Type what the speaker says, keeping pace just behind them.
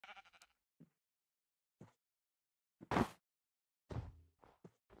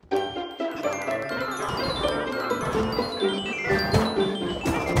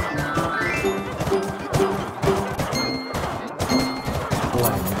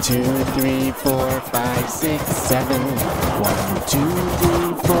2, 3, 4, 5, 6, 7. 1, 2,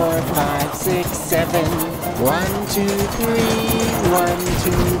 3, 4, 5, 6, 7. 1, 2, 3. 1,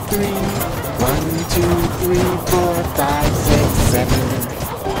 2, 3. 1, 2, 3, 4, 5, 6, 7.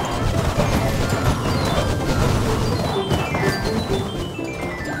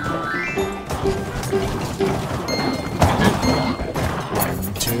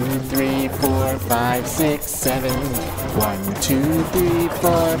 2, 3, 4, 5, 6, 7. 1, 2, 3,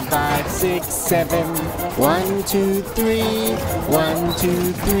 4, 5, 6, 7. 1, 2, 3. 1,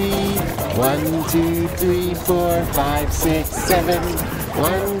 2, 3. 1, 2, 3, 4, 5, 6, 7.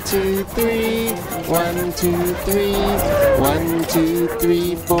 1, 2, 3. 1, 2, 3. 1, 2,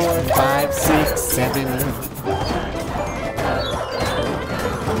 3, 4, 5, 6, 7.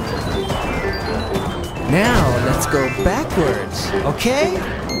 Now let's go backwards, okay?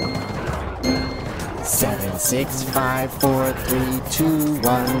 7, 6, 5, 4, 3, 2,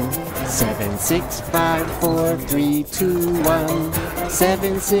 1. 7, 6, 5, 4, 3, 2, 1.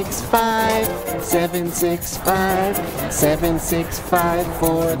 7, 6, 5. 7, 6, 5. 7, 6, 5,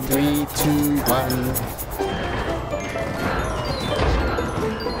 4, 3, 2, 1.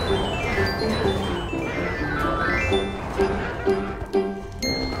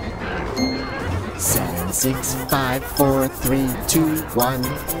 7, 6, 5, 4, 3, 2, 1.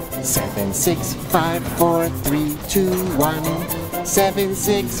 7, 6, 5, 4, 3, 2, 1. 7,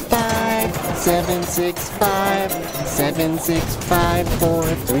 6, 5. 7, 6, 5. 7, 6, 5,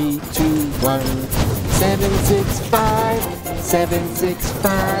 4, 3, 2, 1. 7, 6, 5. 7, 6,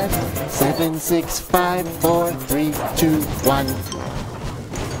 5. 7, 6, 5, 4, 3, 2, 1.